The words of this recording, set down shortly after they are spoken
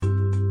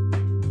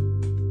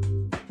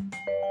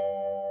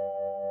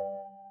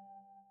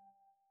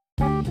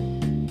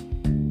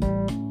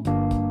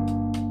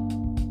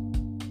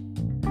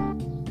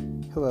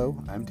Hello,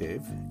 I'm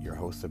Dave, your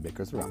host of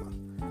Baker's Aroma.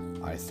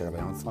 I started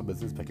my own small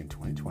business back in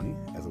 2020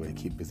 as a way to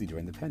keep busy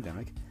during the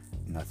pandemic,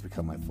 and that's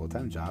become my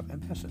full-time job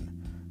and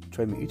passion.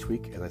 Join me each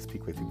week as I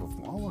speak with people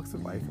from all walks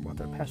of life about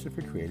their passion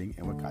for creating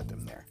and what got them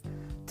there.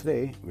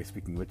 Today, we're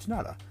speaking with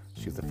Janara.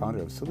 She's the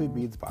founder of Sili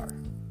Bells Bar.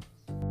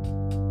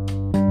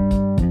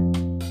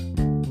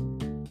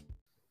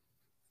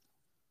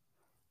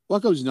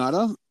 Welcome,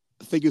 Janara.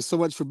 Thank you so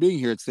much for being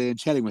here today and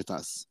chatting with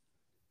us.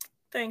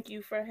 Thank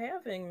you for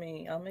having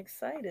me. I'm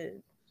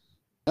excited.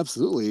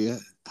 Absolutely.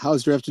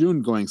 How's your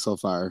afternoon going so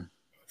far?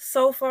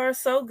 So far,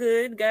 so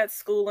good. Got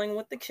schooling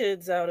with the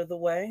kids out of the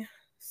way.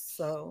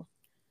 So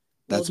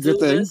we'll That's a good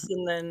do thing. this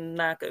and then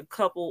knock a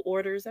couple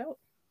orders out.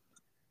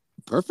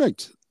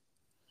 Perfect.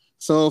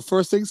 So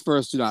first things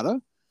first, Janara,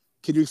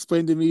 can you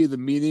explain to me the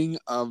meaning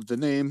of the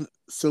name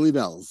Sili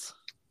Bells?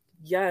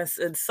 Yes,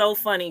 it's so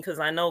funny because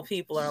I know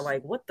people are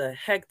like, what the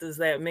heck does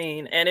that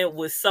mean? And it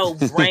was so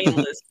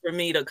brainless for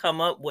me to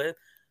come up with.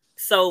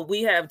 So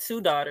we have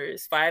two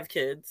daughters, 5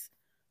 kids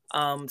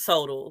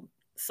total.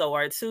 So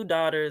our two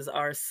daughters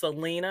are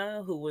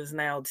Selena, who is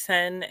now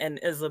 10,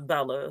 and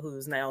Isabella,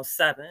 who's now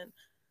 7.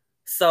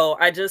 So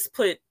I just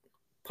put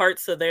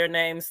parts of their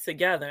names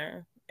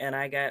together and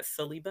I got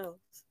Sili Bells.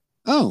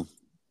 Oh,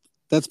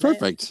 that's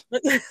perfect.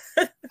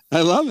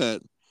 I love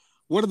it.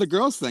 What do the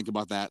girls think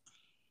about that?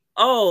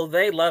 Oh,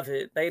 they love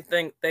it. They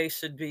think they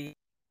should be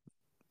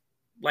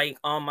like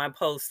on my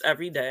post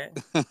every day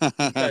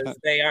because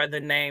they are the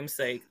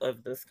namesake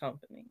of this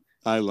company.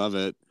 I love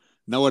it.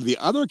 Now, what do the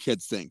other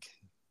kids think?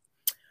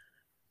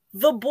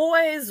 The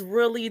boys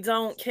really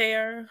don't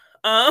care.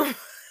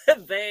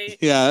 They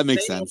Yeah, that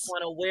makes they don't sense.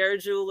 want to wear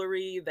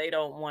jewelry. They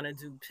don't want to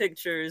do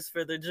pictures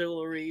for the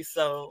jewelry.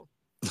 So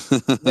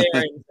they're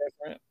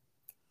indifferent.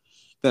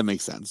 That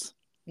makes sense.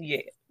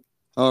 Yeah.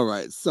 All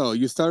right. So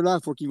you started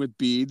off working with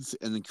beads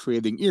and then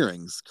creating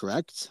earrings,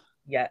 correct?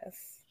 Yes.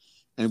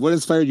 And what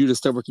inspired you to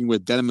start working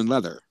with denim and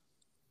leather?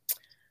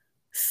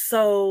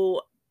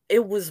 So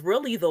it was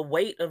really the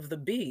weight of the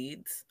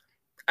beads.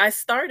 I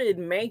started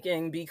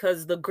making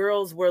because the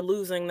girls were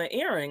losing the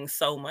earrings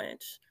so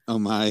much. Oh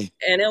my.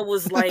 And it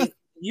was like,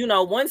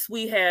 once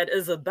we had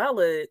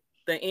Isabella,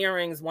 the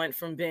earrings went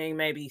from being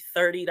maybe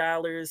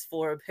 $30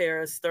 for a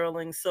pair of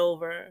sterling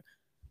silver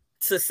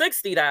to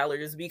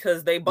 $60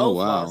 because they Oh both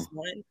wow. lost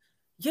one.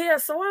 Yeah,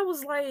 so I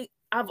was like,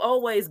 I've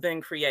always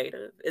been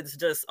creative. It's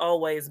just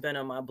always been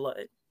in my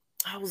blood.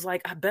 I was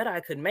like, I bet I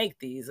could make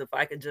these if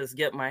I could just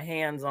get my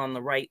hands on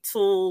the right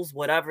tools,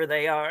 whatever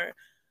they are.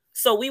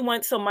 So we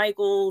went to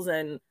Michael's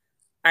and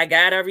I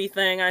got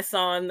everything I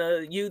saw in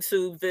the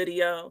YouTube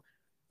video.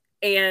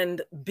 And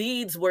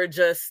beads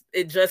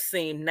it just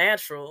seemed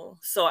natural.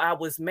 So I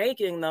was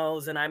making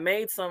those and I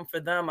made some for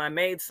them. I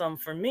made some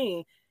for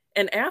me.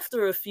 And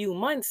after a few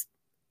months,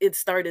 it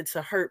started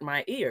to hurt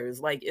my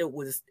ears. Like it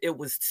was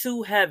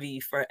too heavy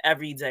for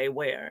everyday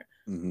wear.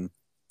 Mm-hmm.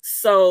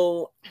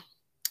 So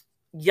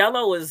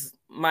yellow is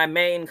my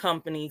main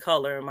company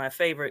color, my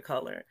favorite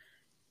color.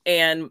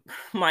 And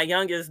my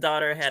youngest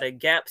daughter had a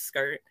Gap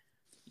skirt,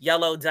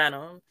 yellow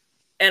denim.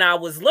 And I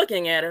was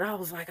looking at it. I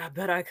was like, I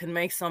bet I could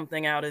make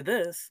something out of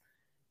this.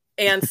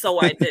 And so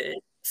I did.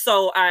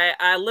 So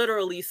I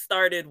literally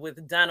started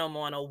with denim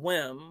on a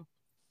whim.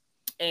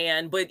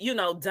 But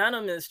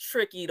denim is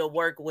tricky to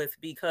work with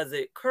because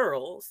it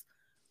curls,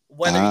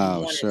 whether you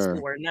Oh, want it to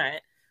sure. or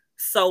not.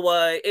 So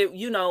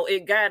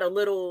it got a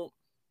little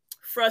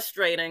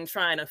frustrating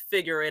trying to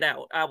figure it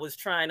out. I was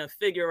trying to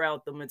figure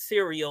out the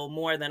material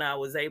more than I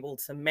was able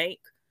to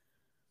make.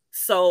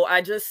 So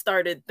I just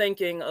started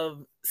thinking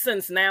of,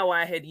 since now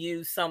I had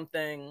used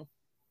something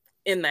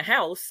in the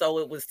house, so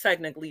it was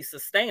technically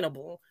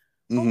sustainable.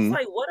 I was Mm-hmm.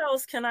 like, what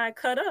else can I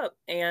cut up?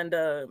 And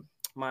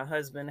my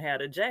husband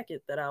had a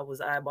jacket that I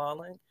was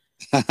eyeballing.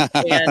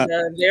 And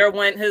there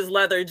went his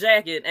leather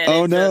jacket, and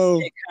Oh no.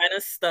 it kind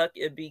of stuck.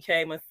 It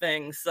became a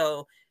thing.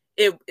 So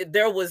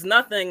there was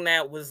nothing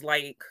that was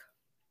like,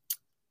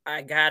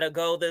 I gotta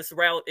go this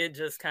route. It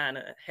just kind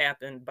of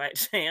happened by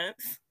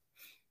chance.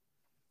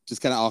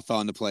 Just kind of all fell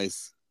into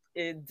place.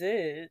 It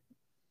did.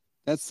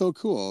 That's so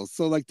cool.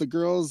 So like the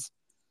girls,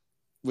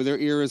 were their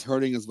ears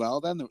hurting as well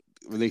then?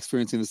 Were they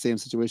experiencing the same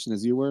situation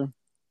as you were?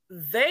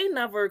 They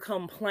never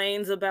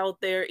complained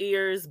about their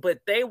ears,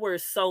 but they were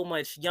so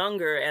much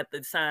younger at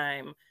the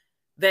time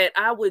that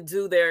I would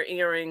do their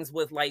earrings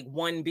with like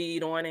one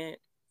bead on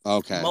it,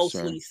 Okay, sure.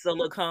 mostly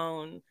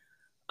silicone.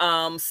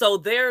 So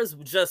theirs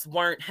just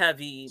weren't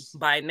heavy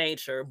by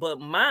nature, but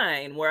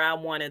mine, where I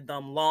wanted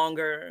them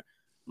longer,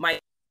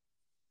 my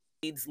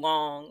beads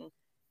long,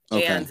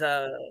 Okay. and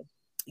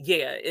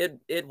yeah,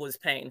 it was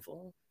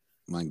painful.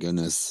 My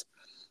goodness.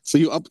 So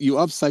you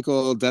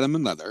upcycle denim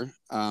and leather.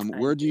 I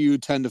Where do did. you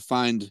tend to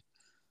find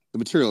the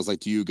materials? Like,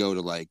 do you go to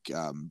like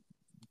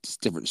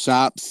different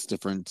shops,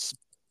 different,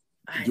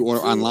 I you order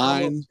do. I'm a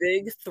online?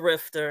 big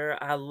thrifter.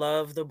 I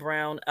love the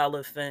brown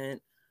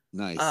elephant.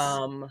 Nice.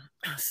 Um,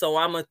 so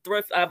I'm a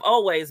thrift. I've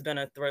always been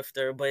a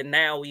thrifter, but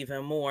now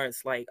even more,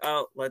 it's like,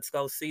 oh, let's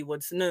go see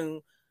what's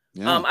new.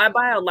 Yeah. I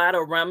buy a lot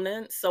of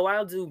remnants, so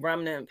I'll do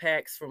remnant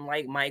packs from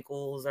like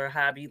Michael's or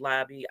Hobby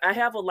Lobby. I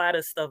have a lot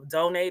of stuff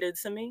donated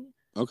to me.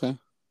 Okay.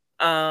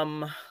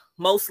 Um,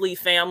 Mostly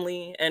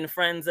family and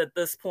friends at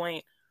this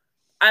point.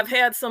 I've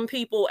had some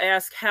people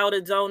ask how to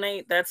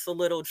donate. That's a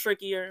little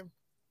trickier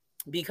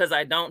because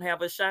I don't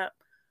have a shop.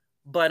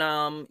 But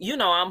I'm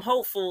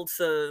hopeful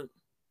to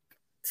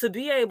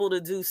be able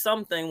to do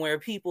something where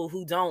people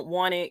who don't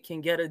want it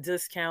can get a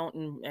discount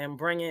and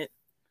bring it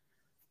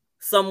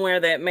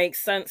somewhere that makes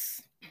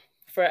sense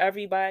for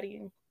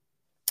everybody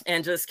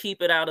and just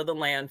keep it out of the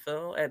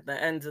landfill. At the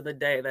end of the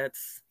day,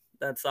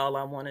 that's all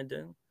I want to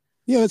do.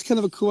 Yeah, it's kind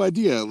of a cool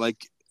idea.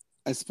 Like,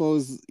 I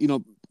suppose,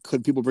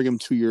 could people bring them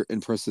to your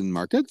in-person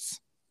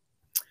markets?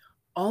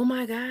 Oh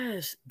my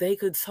gosh, they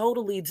could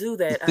totally do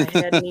that. I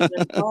hadn't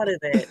even thought of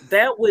that.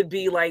 That would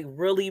be like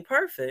really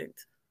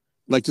perfect.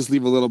 Like, just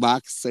leave a little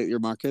box at your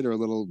market, or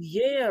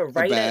Yeah, a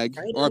right bag,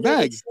 right or a under the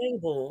bag.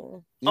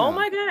 table. Oh Yeah.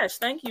 my gosh,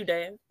 thank you,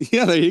 Dave.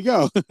 Yeah, there you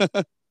go.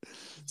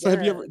 So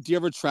Yeah. do you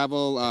ever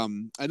travel,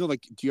 I know,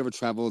 like, do you ever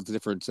travel to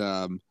different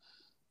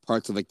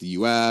parts of like the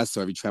US, or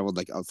have you traveled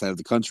like outside of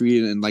the country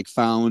and like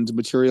found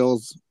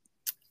materials?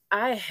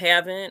 I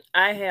haven't.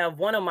 I have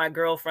one of my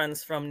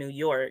girlfriends from New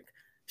York.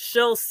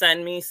 She'll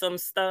send me some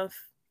stuff.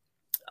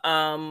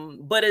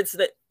 But it's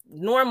that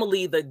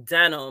normally the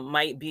denim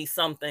might be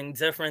something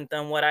different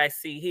than what I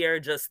see here.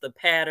 Just the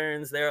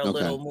patterns, they're a Okay.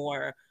 little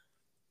more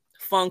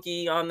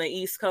funky on the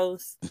East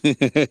Coast.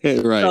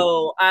 Right.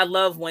 So I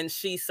love when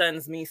she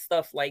sends me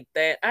stuff like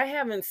that. I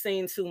haven't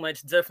seen too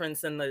much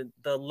difference in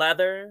the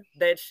leather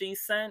that she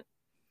sent.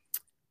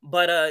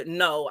 But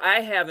no, I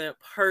haven't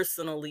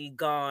personally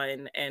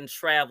gone and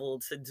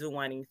traveled to do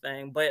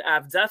anything, but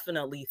I've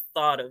definitely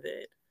thought of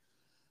it.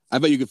 I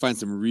bet you could find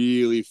some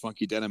really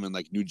funky denim in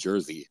like New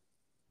Jersey,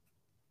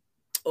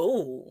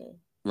 Oh,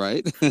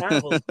 right?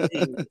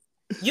 probably.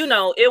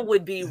 It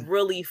would be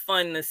really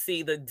fun to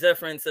see the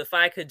difference if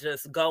I could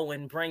just go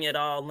and bring it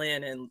all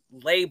in and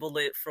label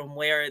it from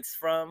where it's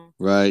from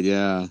Right,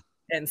 yeah.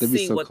 and That'd be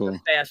see so what the cool.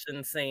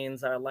 fashion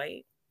scenes are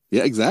like.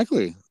 Yeah,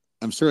 exactly.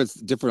 I'm sure it's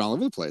different all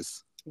over the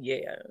place.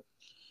 Yeah.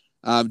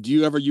 Do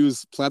you ever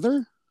use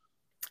pleather?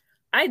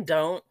 I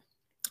don't.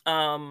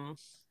 Um,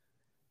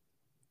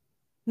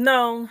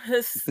 no,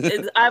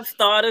 I've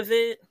thought of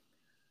it.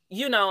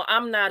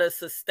 I'm not a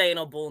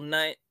sustainable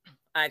nut.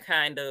 I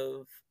kind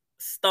of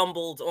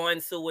stumbled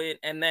onto it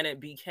and then it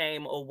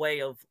became a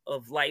way of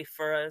life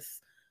for us.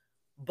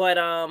 But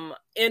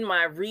in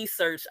my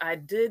research, I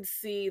did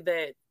see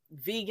that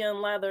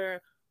vegan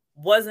leather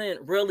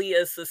wasn't really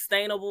as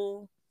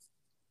sustainable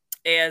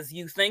as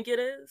you think it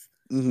is.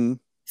 Mm-hmm.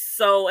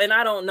 So, and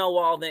I don't know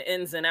all the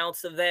ins and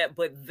outs of that,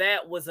 but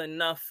that was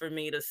enough for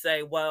me to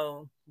say,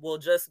 well, we'll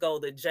just go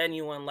the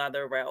genuine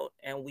leather route.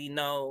 And we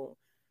know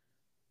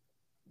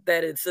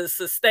that it's as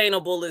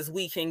sustainable as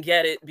we can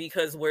get it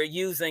because we're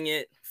using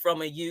it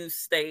from a used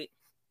state.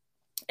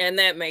 And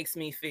that makes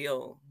me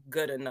feel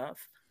good enough.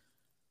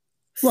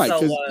 Right, So,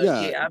 because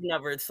yeah, yeah, I've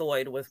never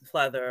toyed with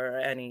pleather or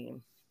any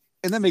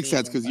and that makes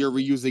sense vegan because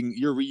leather.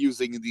 you're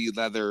reusing the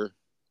leather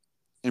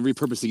and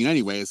repurposing it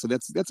anyway. So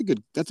that's a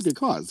good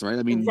cause, right?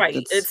 I mean, Right.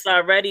 It's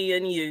already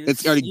in it's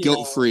use, already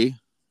guilt free,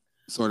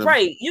 sort of.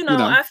 Right. You know,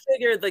 I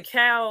figured the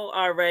cow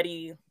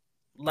already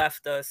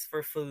left us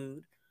for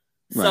food.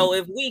 right, So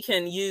if we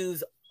can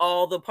use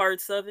all the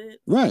parts of it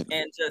right.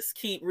 and just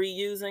keep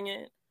reusing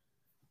it,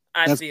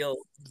 I That's feel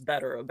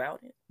better about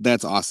it.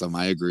 that's awesome.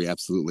 I agree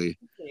absolutely.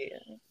 Yeah.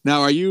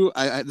 Now, are you?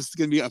 This is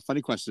gonna be a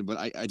funny question, but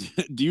I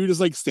do you just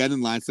like stand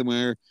in line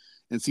somewhere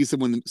and see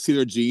someone see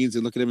their jeans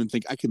and look at them and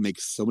think I can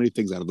make so many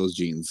things out of those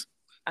jeans?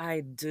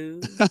 I do.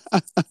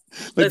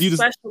 Like, do you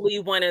just? Especially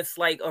when it's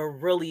like a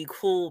really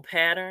cool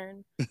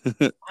pattern.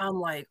 I'm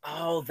like,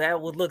 oh, that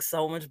would look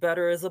so much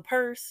better as a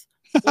purse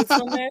with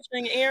some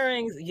matching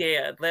earrings.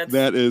 Yeah,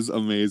 That is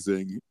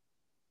amazing.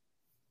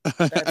 I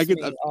that's could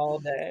me all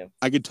day.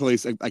 I could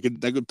totally I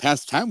could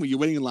pass time when you're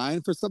waiting in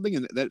line for something,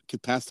 and that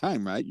could pass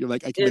time, right? You're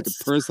like, I can make a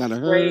It's purse out of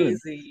her, and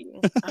crazy.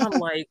 I'm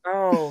like,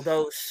 oh,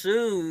 those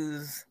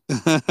shoes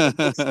would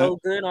look so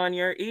good on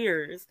your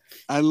ears.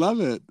 I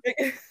love it.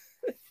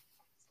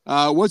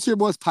 What's your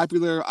most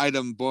popular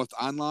item, both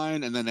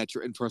online and then at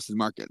your in-person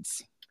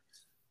markets?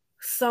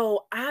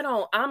 So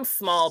I'm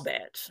small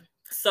batch.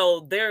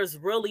 So there's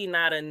really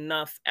not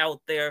enough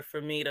out there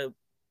for me to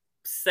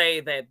say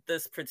that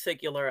this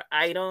particular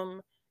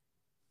item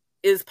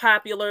is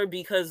popular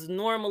because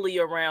normally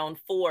around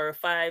 4 or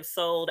 5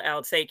 sold,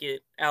 I'll take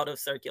it out of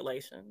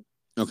circulation.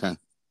 Okay.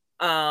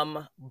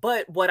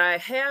 But what I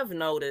have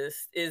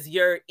noticed is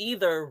you're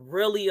either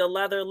really a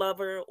leather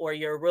lover or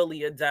you're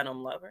really a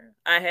denim lover.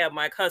 I have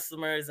my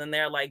customers and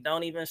they're like,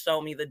 don't even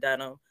show me the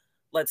denim.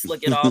 Let's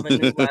look at all the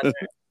new leather.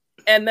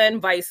 And then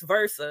vice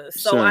versa.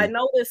 So I Sure.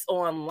 notice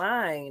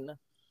online,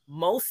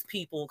 most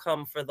people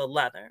come for the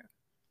leather.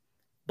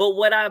 But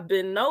what I've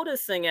been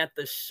noticing at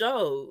the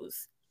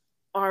shows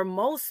are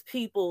most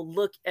people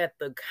look at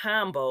the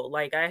combo.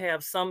 Like I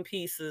have some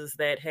pieces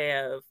that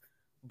have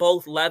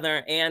both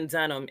leather and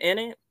denim in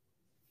it.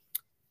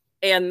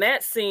 And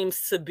that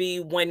seems to be,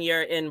 when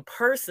you're in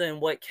person,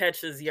 what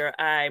catches your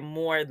eye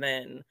more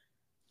than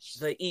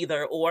the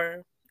either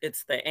or.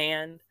 It's the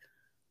and.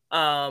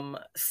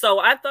 So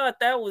I thought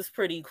that was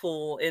pretty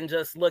cool. In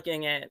just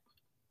looking at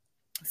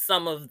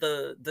some of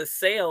the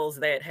sales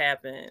that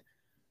happened,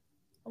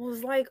 I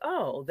was like,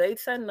 oh, they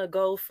tend to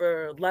go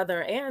for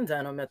leather and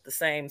denim at the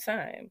same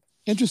time.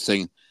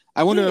 Interesting. Yeah,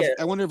 I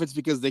wonder if it's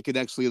because they could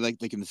actually, like,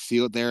 they can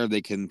feel it there.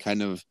 They can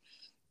kind of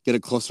get a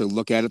closer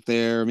look at it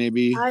there,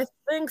 maybe. I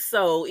think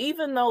so.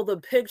 Even though the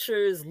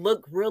pictures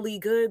look really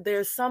good,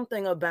 there's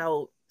something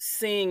about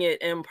seeing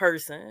it in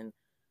person,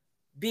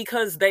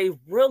 because they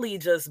really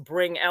just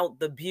bring out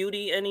the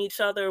beauty in each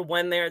other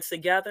when they're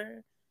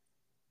together.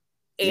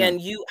 Yeah.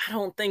 And I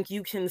don't think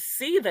you can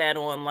see that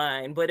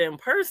online, but in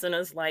person,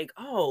 it's like,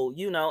 oh,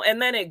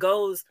 and then it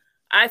goes,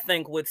 I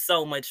think, with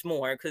so much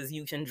more, because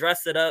you can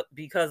dress it up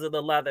because of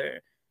the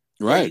leather,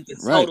 or Right. you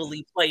can Right.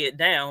 totally play it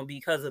down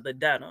because of the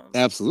denim.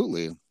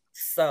 Absolutely.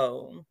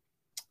 So,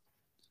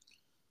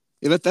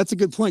 Yeah, that's a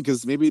good point,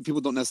 because maybe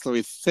people don't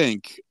necessarily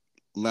think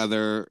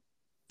leather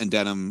and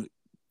denim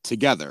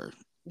together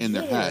in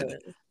their yeah, head,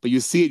 but you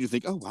see it, you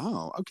think, oh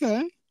wow,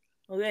 okay,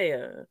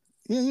 yeah,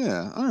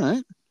 yeah, all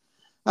right.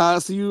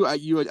 So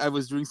I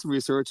was doing some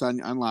research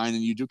online,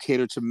 and you do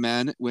cater to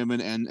men,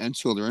 women, and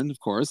children, of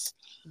course.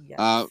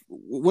 yes.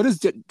 What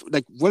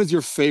is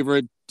your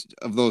favorite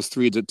of those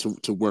three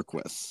to work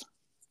with?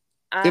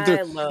 I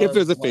If love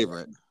there's a women.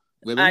 favorite,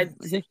 women.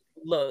 Okay.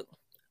 Look,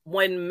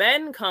 when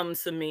men come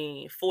to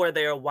me for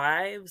their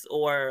wives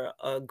or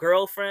a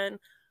girlfriend,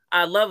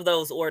 I love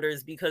those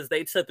orders, because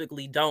they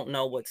typically don't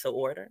know what to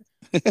order.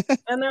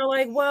 And they're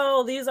like,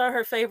 well, these are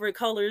her favorite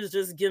colors.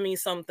 Just give me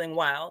something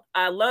wild.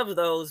 I love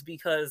those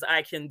because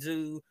I can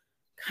do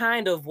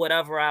kind of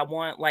whatever I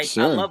want. Like, I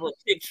Sure. love a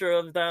picture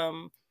of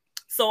them,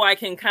 so I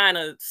can kind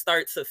of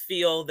start to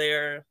feel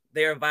their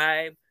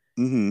vibe.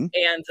 Mm-hmm.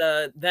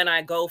 And then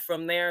I go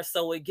from there.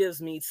 So it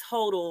gives me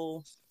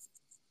total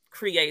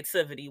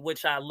creativity,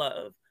 which I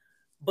love.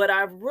 But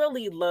I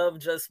really love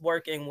just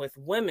working with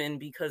women,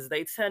 because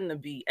they tend to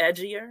be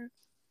edgier.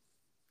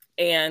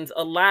 And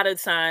a lot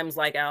of times,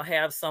 like, I'll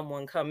have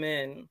someone come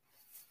in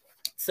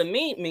to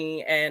meet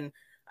me, and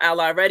I'll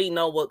already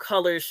know what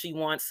colors she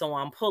wants. So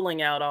I'm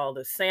pulling out all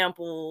the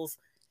samples.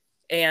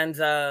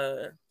 And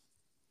I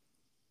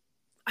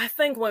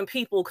think when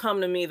people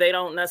come to me, they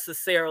don't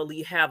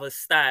necessarily have a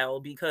style,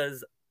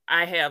 because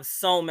I have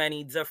so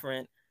many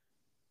different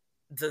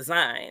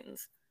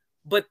designs,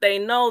 but they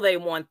know they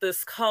want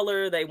this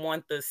color, they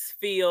want this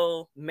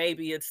feel.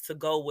 Maybe it's to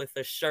go with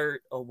a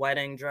shirt, a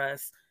wedding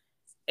dress.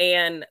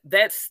 And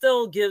that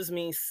still gives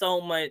me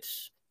so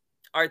much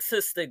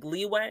artistic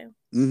leeway.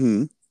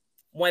 Mm-hmm.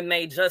 When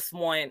they just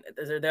want,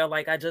 they're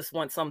like, I just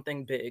want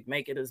something big,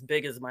 make it as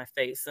big as my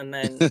face. And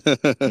then,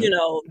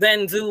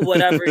 then do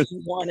whatever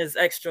you want as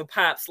extra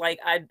pops. Like,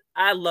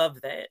 I love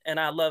that.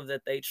 And I love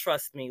that they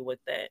trust me with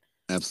that.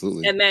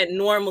 Absolutely. And that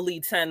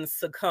normally tends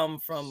to come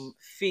from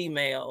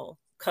female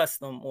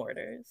custom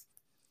orders.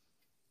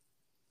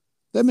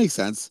 That makes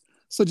sense.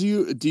 So do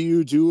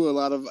you do a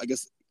lot of, I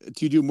guess,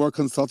 do you do more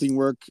consulting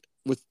work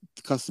with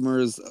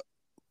customers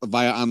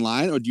via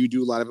online, or do you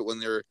do a lot of it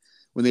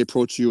when they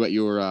approach you at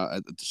your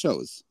at the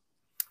shows?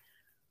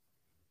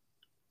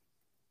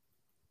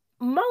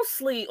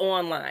 Mostly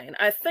online.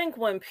 I think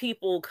when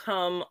people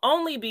come,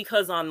 only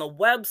because on the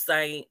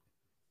website,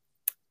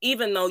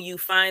 even though you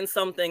find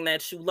something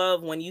that you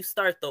love, when you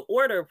start the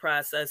order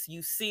process,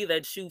 you see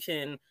that you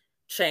can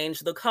change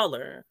the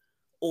color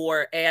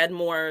or add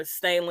more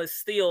stainless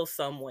steel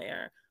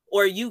somewhere,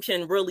 or you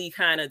can really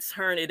kind of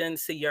turn it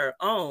into your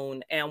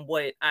own. And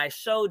what I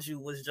showed you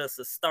was just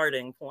a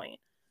starting point.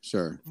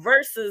 Sure.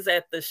 Versus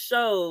at the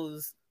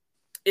shows,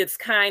 it's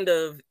kind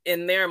of,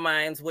 in their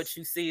minds, what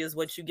you see is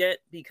what you get,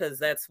 because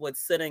that's what's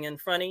sitting in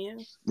front of you.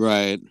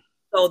 Right.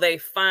 So they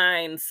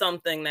find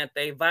something that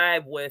they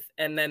vibe with,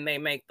 and then they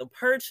make the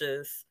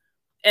purchase.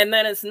 And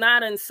then it's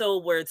not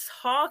until we're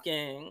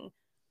talking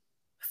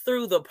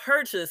through the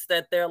purchase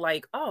that they're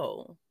like,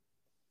 oh,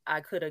 I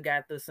could have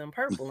got this in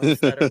purple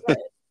instead of red.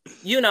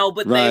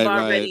 But they've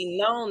already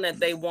known that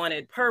they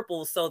wanted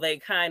purple, so they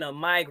kind of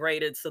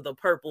migrated to the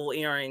purple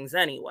earrings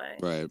anyway.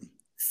 Right.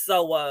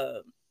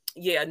 So,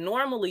 yeah,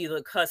 normally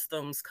the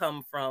customs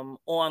come from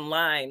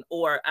online,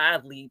 or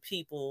oddly,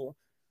 people,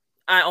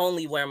 I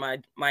only wear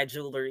my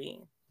jewelry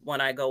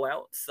when I go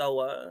out.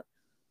 So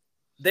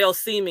they'll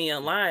see me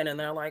in line and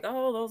they're like,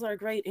 oh, those are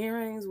great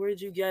earrings. Where'd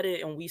you get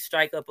it? And we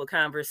strike up a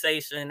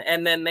conversation,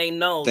 and then they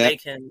know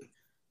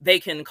they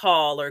can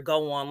call or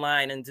go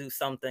online and do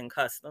something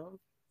custom.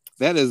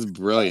 That is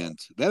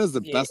brilliant. That is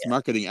the best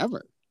marketing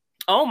ever.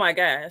 Oh my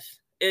gosh.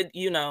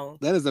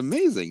 That is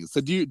amazing.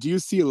 So do you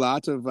see a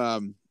lot of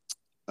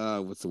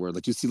what's the word?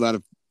 Like, you see a lot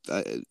of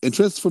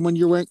interest from when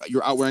you're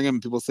out wearing them,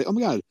 and people say, oh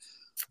my God,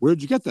 where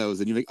did you get those?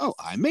 And you're like, oh,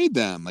 I made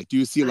them. Like, do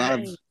you see a lot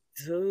of...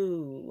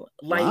 do.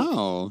 Like,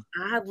 wow.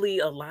 oddly,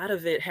 a lot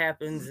of it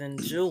happens in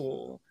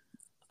Jewel.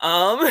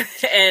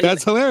 And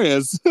That's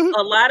hilarious.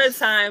 a lot of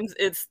times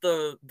it's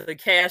the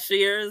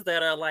cashiers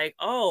that are like,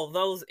 oh,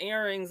 those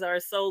earrings are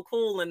so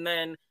cool. And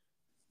then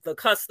the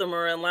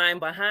customer in line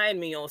behind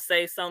me will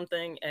say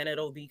something and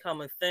it'll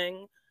become a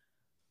thing.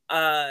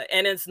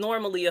 And it's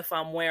normally if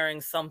I'm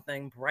wearing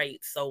something bright.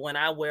 So when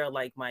I wear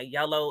like my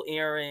yellow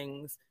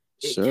earrings,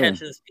 it Sure.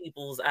 catches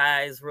people's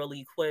eyes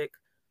really quick.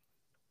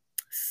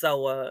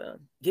 So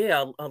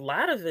yeah, a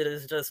lot of it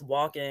is just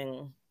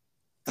walking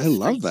the I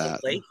love streets of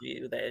that.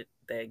 Lakeview that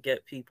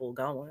get people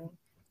going.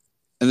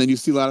 And then you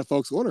see a lot of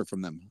folks order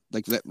from them.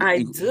 Like that. I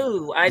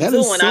do, That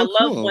is and I so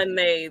love cool. when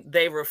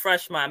they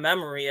refresh my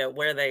memory at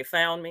where they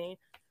found me.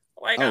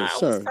 Like, Oh, I was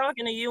sure.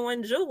 talking to you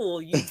in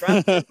Jewel, you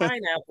dropped your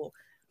pineapple.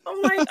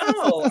 I'm like,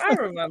 oh, I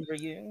remember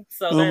you.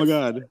 So Oh my that's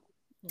God.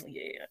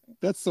 yeah.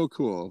 That's so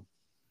cool.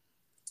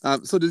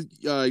 So do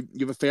you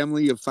have a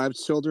family of 5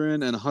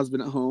 children and a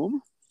husband at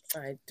home?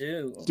 I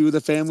do. Do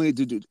the family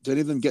do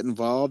any of them get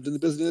involved in the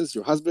business?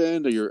 Your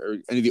husband or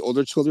any of the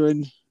older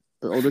children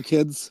or older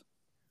kids?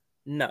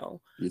 No.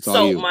 It's all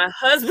So you. my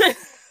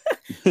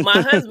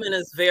husband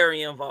is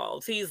very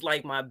involved. He's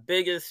like my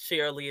biggest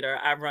cheerleader.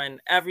 I run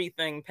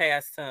everything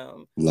past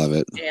him. Love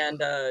it.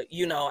 And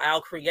you know,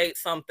 I'll create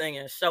something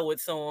and show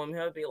it to him.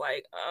 He'll be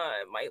like,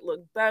 it might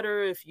look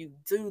better if you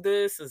do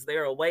this. Is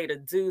there a way to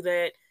do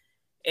that?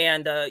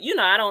 And you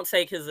know, I don't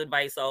take his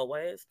advice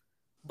always,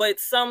 but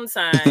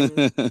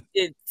sometimes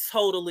it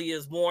totally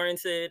is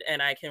warranted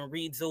and I can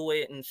redo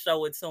it and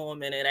show it to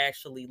him and it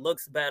actually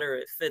looks better,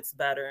 it fits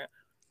better.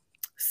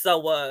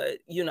 So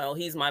you know,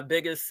 he's my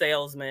biggest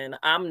salesman.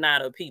 I'm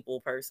not a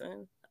people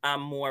person.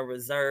 I'm more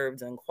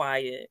reserved and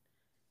quiet.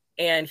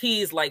 And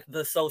he's like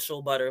the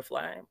social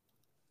butterfly.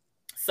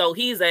 So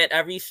he's at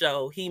every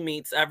show, he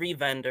meets every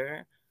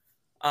vendor.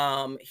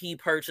 He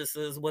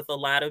purchases with a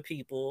lot of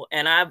people.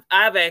 And I've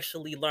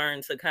actually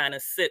learned to kind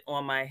of sit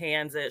on my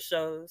hands at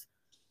shows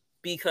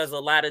because a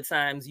lot of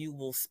times you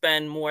will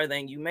spend more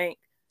than you make.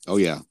 Oh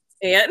yeah.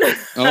 And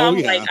Oh I'm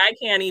yeah. like, I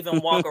can't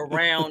even walk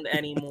around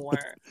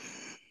anymore.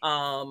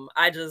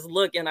 I just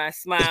look and I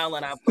smile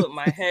and I put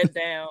my head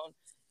down.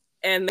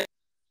 And then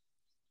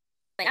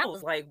I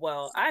was like,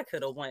 well, I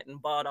could have went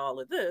and bought all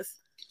of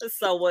this.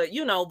 So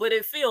you know, but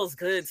it feels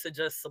good to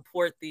just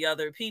support the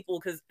other people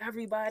because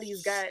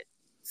everybody's got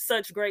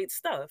such great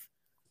stuff.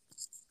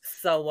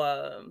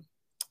 So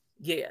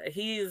yeah,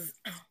 he's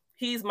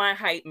my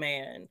hype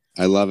man.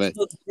 I love it.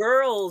 The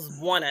girls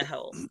want to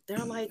help.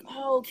 They're like,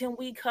 oh, can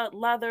we cut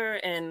leather?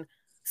 And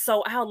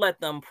so I'll let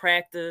them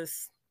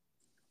practice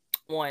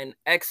on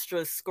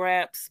extra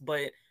scraps, but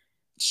you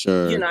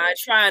Sure. know, I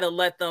try to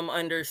let them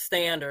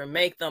understand or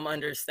make them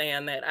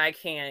understand that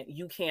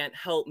you can't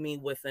help me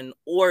with an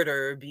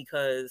order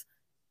because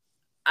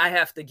I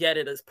have to get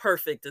it as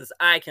perfect as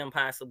I can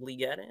possibly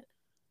get it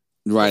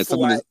Right.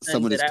 before I send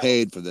Someone it is out.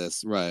 paid for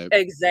this. Right.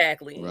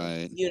 Exactly.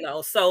 Right. You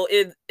know, so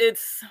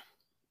it's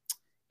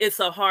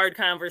a hard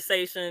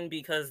conversation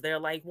because they're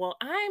like, well,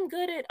 I'm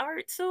good at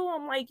art too.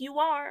 I'm like, you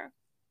are.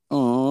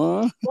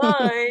 Aw.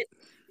 But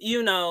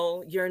you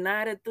know, you're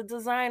not at the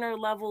designer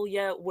level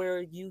yet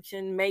where you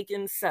can make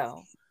and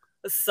sell.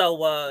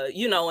 So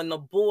you know, and the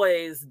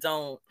boys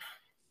don't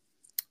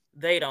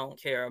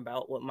care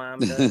about what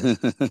mom does.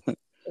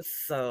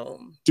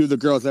 So Do the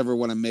girls ever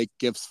want to make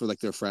gifts for like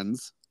their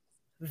friends?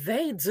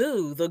 they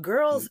do. The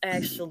girls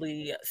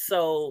actually,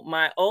 so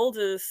my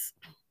oldest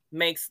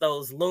makes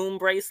those loom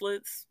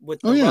bracelets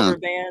with Oh the yeah. rubber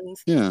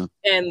bands Yeah.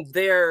 and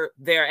they're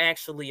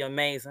actually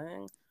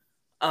amazing.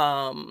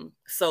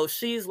 So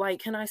she's like,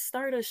 can I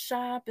start a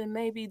shop and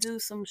maybe do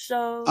some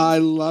shows? I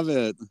love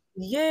it.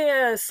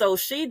 Yeah, so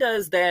she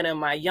does that, and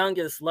my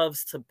youngest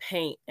loves to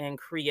paint and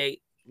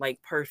create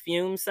like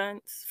perfume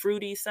scents,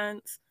 fruity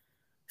scents.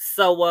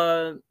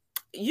 So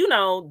you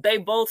know, they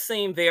both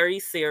seem very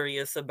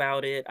serious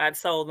about it. I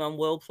told them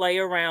we'll play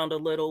around a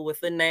little with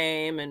the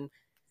name and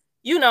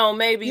you know,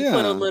 maybe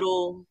put a Yeah.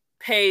 little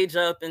page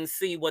up and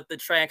see what the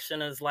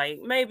traction is like.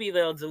 Maybe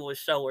they'll do a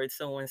show or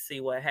two and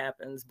see what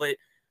happens, but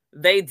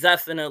they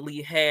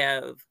definitely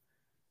have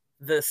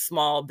the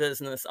small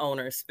business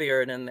owner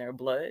spirit in their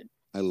blood.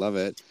 I love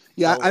it.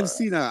 Yeah, So I've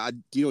seen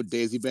do you know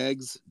Daisy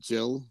Bags,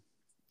 Jill?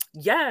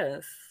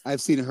 yes.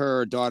 I've seen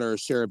her daughter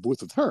share a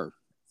booth with her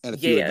at a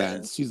few Yeah.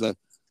 events. She's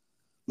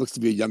looks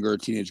to be a younger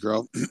teenage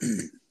girl.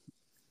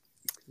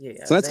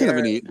 Yeah. So that's kind of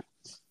a neat.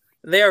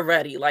 They're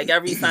ready. Like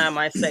every time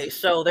I say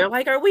show, they're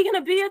like, are we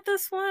gonna be at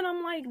this one?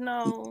 I'm like,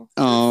 no.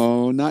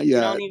 Oh, not We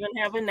yet. don't even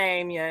have a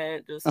name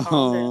yet. Just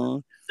calm down.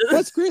 Oh,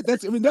 that's great.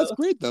 That's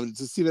great though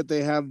to see that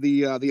they have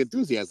the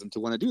enthusiasm to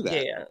want to do that.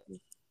 Yeah.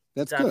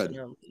 That's Definitely.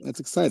 good. That's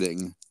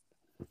exciting.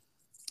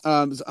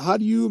 So how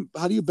do you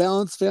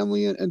balance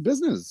family and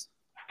business?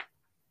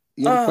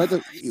 You have quite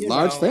a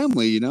large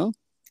family, you know.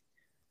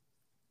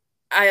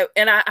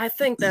 I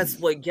think that's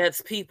what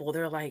gets people.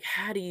 They're like,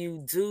 how do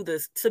you do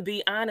this? To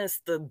be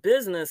honest, the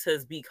business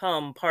has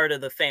become part of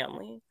the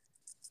family.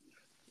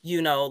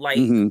 You know, like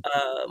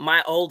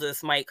my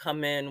oldest might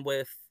come in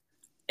with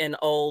an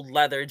old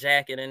leather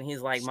jacket, and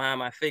he's like,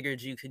 Mom, I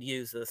figured you could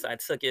use this. I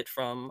took it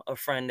from a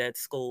friend at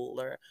school.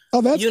 Or,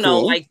 Oh, that's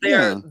cool. like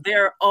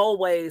they're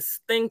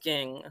always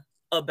thinking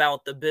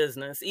about the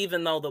business,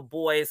 even though the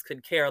boys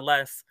could care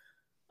less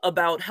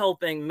about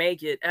helping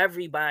make it.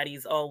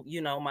 Everybody's,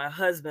 my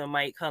husband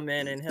might come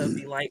in and he'll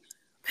be like,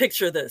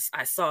 picture this.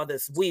 I saw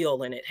this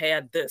wheel and it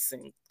had this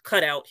and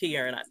cut out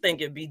here, and I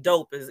think it'd be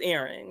dope as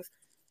earrings.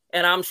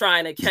 And I'm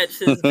trying to catch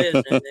his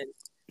vision.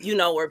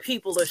 And, or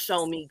people will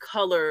show me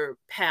color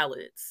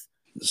palettes.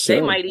 Sure.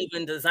 They might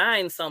even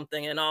design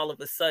something, and all of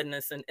a sudden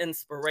it's an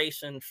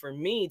inspiration for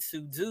me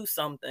to do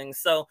something.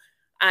 So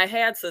I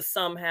had to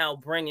somehow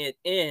bring it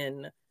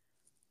in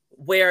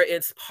where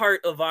it's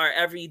part of our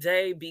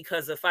everyday,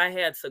 because if I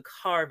had to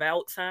carve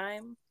out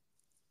time,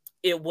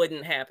 it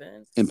wouldn't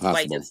happen. Impossible.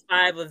 Like, it's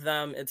 5 of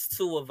them, it's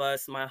 2 of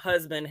us. My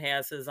husband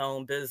has his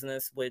own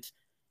business, which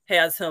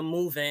has him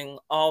moving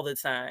all the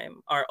time.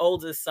 Our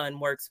oldest son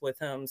works with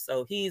him,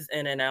 so he's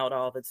in and out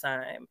all the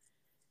time.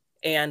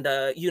 And,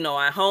 I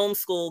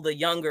homeschool the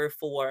younger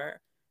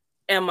 4,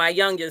 and my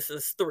youngest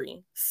is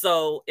 3.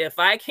 So if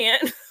I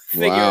can't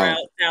figure out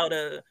how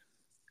to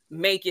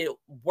make it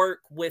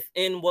work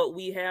within what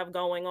we have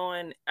going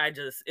on,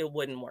 it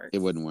wouldn't work. It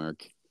wouldn't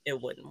work. It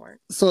wouldn't work.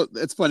 So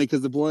it's funny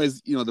because the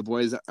boys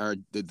are,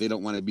 they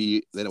don't want to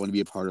be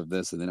a part of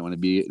this, and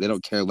they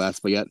don't care less,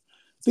 but yet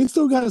they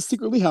still got to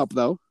secretly help,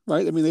 though,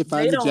 right? I mean, they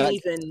don't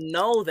even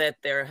know that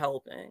they're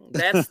helping.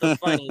 That's the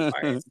funny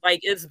part.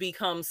 Like, it's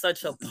become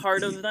such a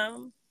part of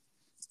them,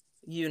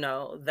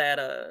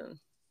 that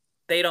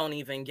they don't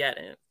even get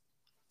it.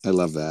 I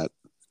love that.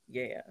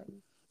 Yeah.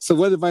 So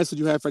what advice would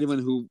you have for anyone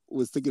who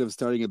was thinking of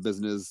starting a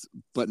business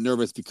but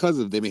nervous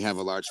because they may have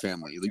a large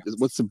family? Like,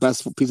 what's the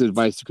best piece of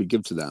advice you could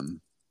give to them?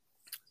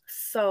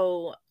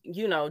 So,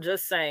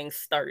 just saying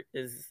start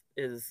is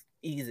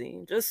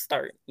easy. Just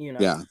start,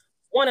 Yeah.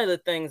 One of the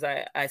things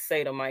I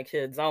say to my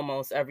kids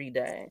almost every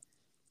day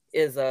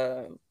is,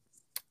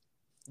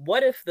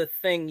 what if the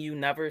thing you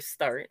never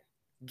start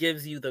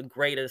gives you the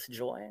greatest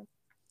joy?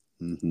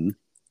 Mm-hmm.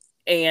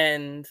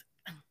 And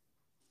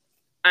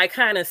I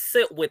kind of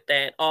sit with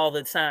that all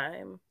the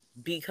time,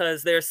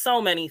 because there's so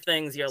many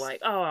things you're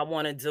like, oh, I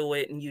want to do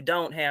it, and you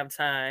don't have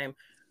time,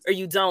 or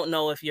you don't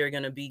know if you're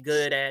going to be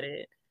good at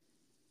it.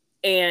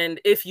 And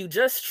if you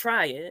just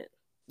try it,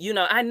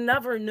 I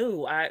never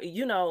knew.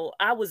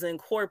 I was in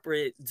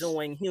corporate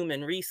doing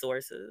human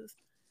resources,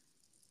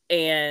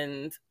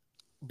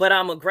 but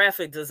I'm a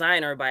graphic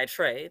designer by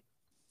trade.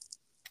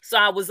 So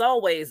I was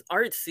always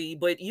artsy,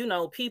 but,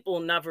 people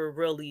never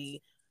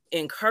really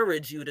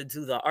encourage you to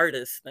do the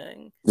artist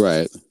thing.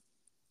 Right.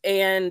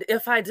 And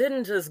if I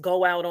didn't just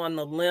go out on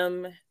the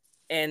limb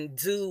and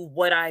do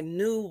what I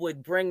knew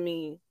would bring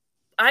me,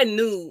 I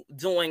knew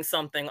doing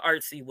something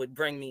artsy would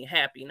bring me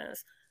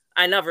happiness.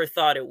 I never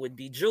thought it would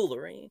be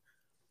jewelry.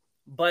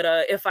 But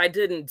if I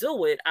didn't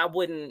do it, I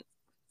wouldn't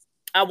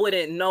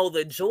know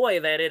the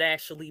joy that it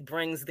actually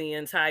brings the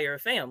entire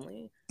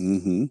family.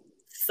 Mm-hmm.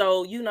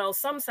 So,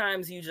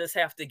 sometimes you just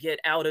have to get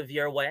out of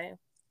your way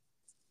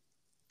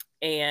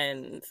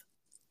and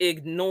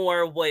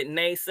ignore what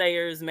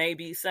naysayers may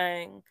be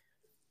saying,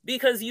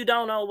 because you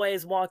don't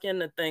always walk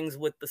into things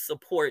with the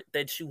support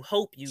that you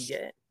hope you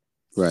get.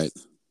 Right.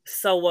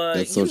 So,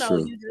 That's so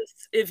true.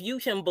 if you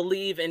can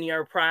believe in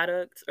your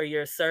product or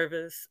your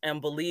service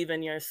and believe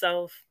in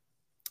yourself,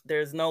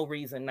 there's no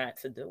reason not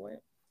to do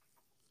it.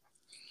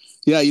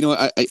 Yeah,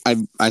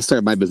 I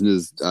started my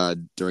business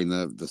during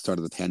the start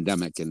of the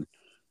pandemic, and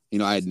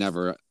I'd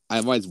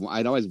always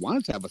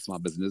wanted to have a small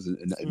business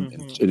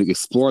and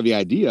explore the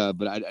idea,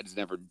 but I just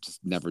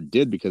never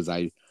did, because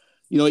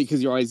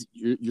because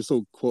you're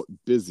so, quote,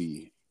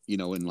 busy,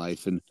 in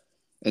life, and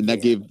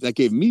that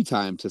gave me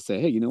time to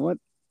say, hey, you know what,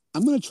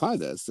 I'm going to try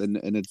this, and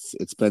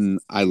it's been,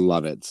 I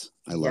love it.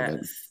 I love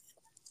it.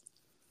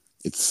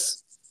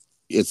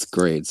 It's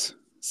great.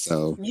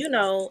 So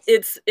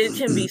it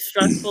can be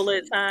stressful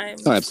at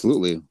times. Oh,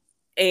 absolutely.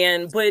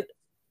 But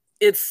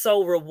it's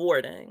so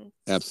rewarding.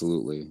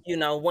 Absolutely.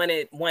 When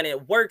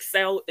it works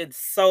out, it's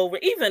so,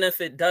 even if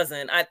it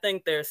doesn't, I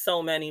think there's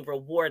so many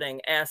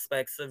rewarding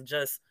aspects of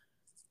just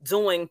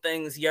doing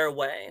things your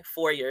way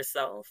for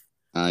yourself.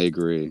 I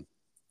agree.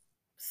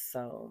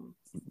 So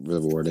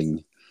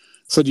rewarding.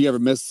 So do you ever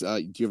miss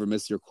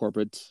your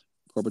corporate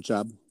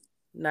job?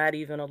 Not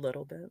even a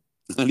little bit.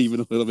 Not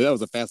even a little bit. That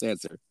was a fast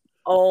answer.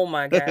 Oh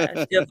my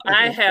gosh. If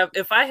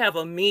I have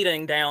a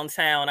meeting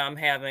downtown, I'm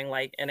having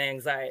like an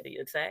anxiety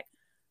attack.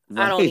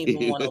 Right. I don't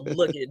even want to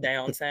look at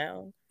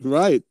downtown.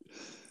 Right.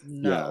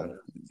 No.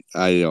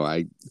 Yeah.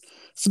 I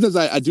sometimes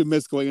I do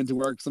miss going into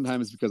work,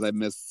 sometimes because I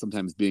miss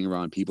sometimes being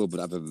around people, but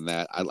other than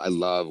that, I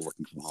love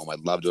working from home. I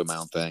love doing my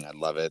own thing. I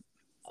love it.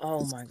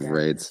 Oh my god.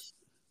 Great. It's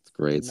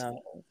great.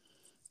 No.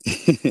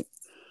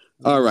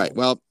 All right.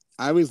 Well,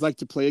 I always like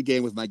to play a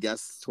game with my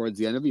guests towards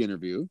the end of the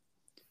interview.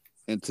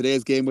 And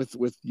today's game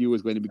with you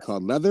is going to be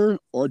called Leather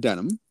or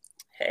Denim.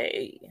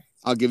 Hey.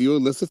 I'll give you a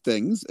list of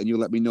things, and you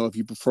let me know if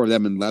you prefer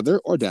them in leather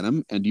or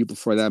denim, and do you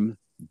prefer them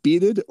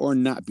beaded or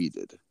not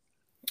beaded?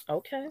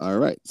 Okay. All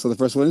right. So the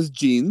first one is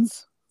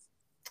jeans.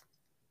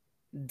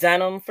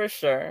 Denim for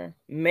sure.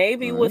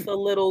 Maybe All with right. a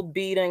little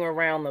beading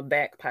around the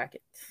back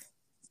pockets.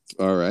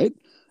 All right.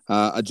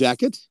 A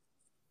jacket?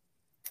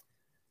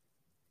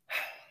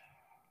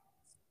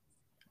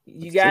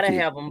 You That's got to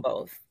tricky. have them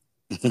both.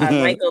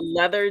 I like a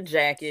leather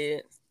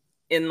jacket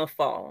in the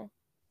fall.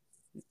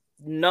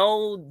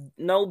 No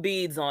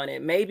beads on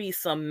it. Maybe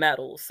some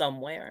metal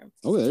somewhere.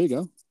 Oh, there you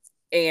go.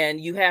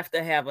 And you have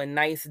to have a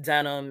nice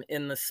denim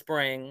in the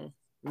spring,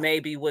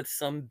 maybe with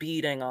some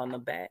beading on the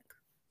back.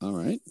 All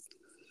right.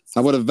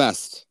 How about a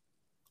vest?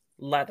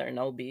 Leather,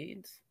 no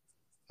beads.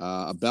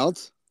 A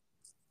belt?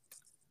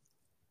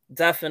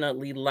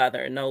 Definitely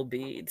leather, no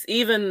beads.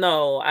 Even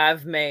though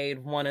I've made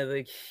one of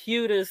the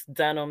cutest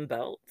denim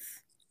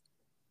belts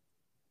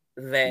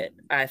that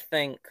I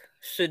think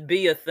should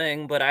be a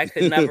thing, but I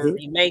could never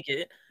remake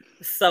it.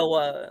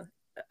 So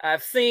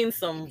I've seen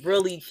some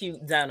really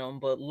cute denim,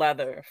 but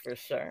leather for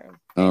sure.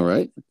 All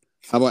right.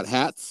 How about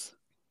hats?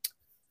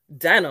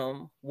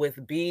 Denim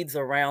with beads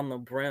around the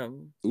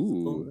brim.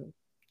 Ooh. Ooh.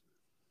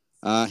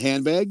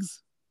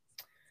 Handbags?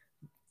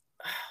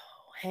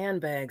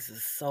 Handbags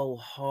is so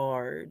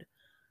hard.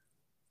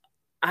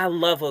 I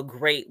love a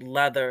great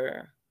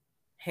leather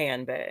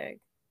handbag.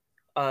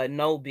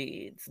 No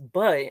beads.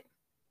 But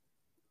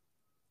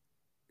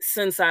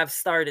since I've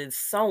started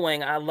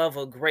sewing, I love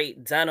a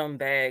great denim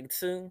bag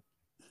too.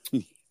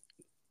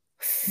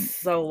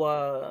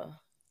 So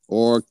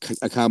Or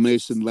a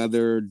combination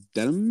leather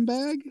denim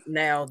bag?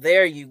 now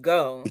there you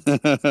go.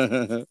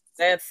 There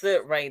That's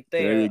it right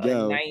there. you A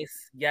go.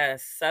 nice,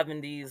 yes,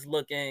 70s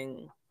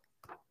looking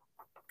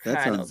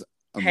That kind of sounds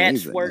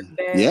patchwork amazing.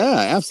 bag. Yeah,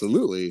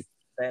 absolutely.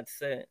 That's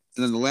it.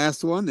 And then the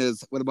last one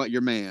is, what about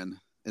your man?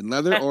 In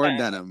leather or in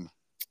denim?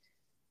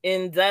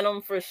 In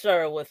denim for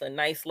sure, with a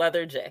nice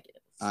leather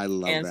jacket I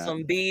love and that.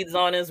 some beads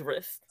on his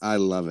wrist. I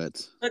love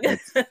it.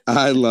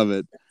 I love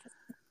it.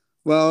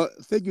 Well,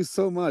 thank you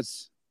so much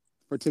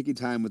for taking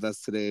time with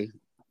us today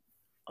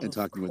and Of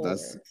talking with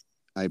us. course.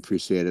 I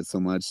appreciate it so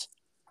much.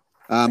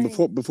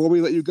 Thank Before we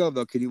let you go,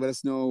 though, can you let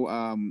us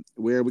know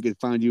where we can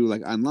find you,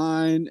 like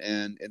online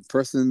and in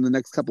person, in the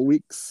next couple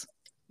weeks?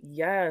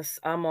 Yes,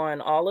 I'm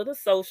on all of the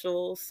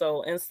socials.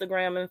 So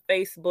Instagram and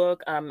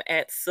Facebook, I'm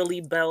at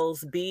Sili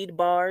Bells Bead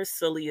Bar.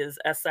 Sili is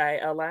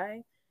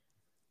SILI.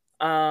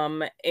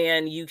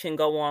 And you can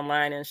go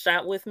online and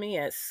shop with me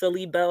at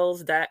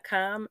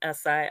silibells.com,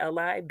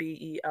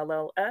 SILIBELLS.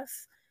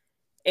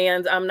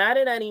 And I'm not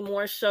at any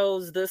more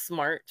shows this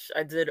March.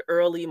 I did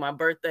early. My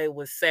birthday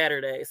was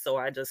Saturday, so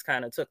I just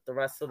kind of took the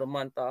rest of the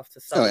month off to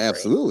Oh, celebrate.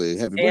 absolutely.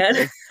 Happy And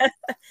birthday.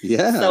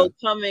 Yeah. so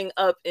coming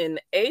up in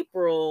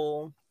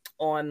April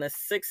on the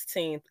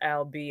 16th,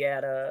 I'll be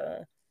at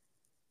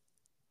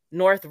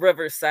North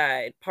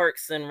Riverside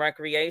Parks and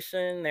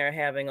Recreation. They're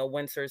having a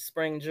winter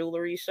spring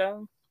jewelry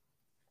show.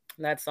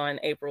 That's on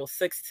April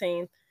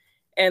 16th.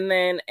 And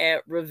then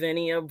at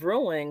Ravinia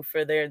Brewing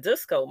for their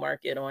disco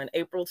market on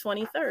April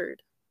 23rd.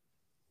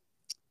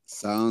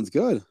 Sounds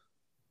good.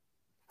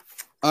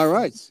 All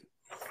right.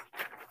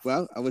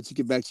 Well, I'll let you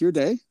get back to your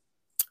day.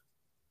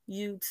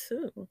 You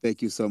too.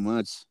 Thank you so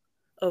much.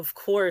 Of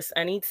course,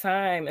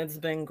 anytime. It's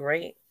been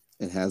great.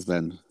 It has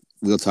been.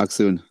 We'll talk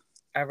soon.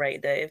 All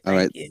right, Dave. All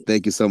right. Thank you.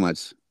 Thank you so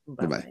much.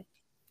 Bye-bye.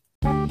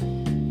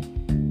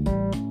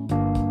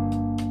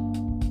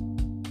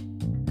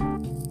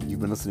 You've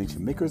been listening to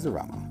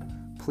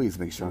Makersarama. Please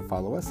make sure and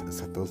follow us and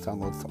set those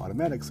downloads to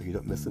automatic so you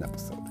don't miss an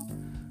episode.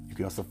 You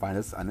can also find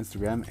us on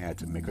Instagram at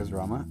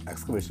Makersarama!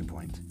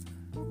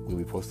 We'll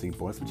be posting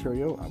bonus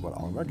material about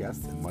all of our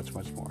guests and much,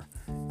 much more,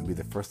 and be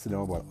the first to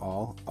know about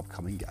all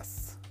upcoming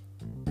guests.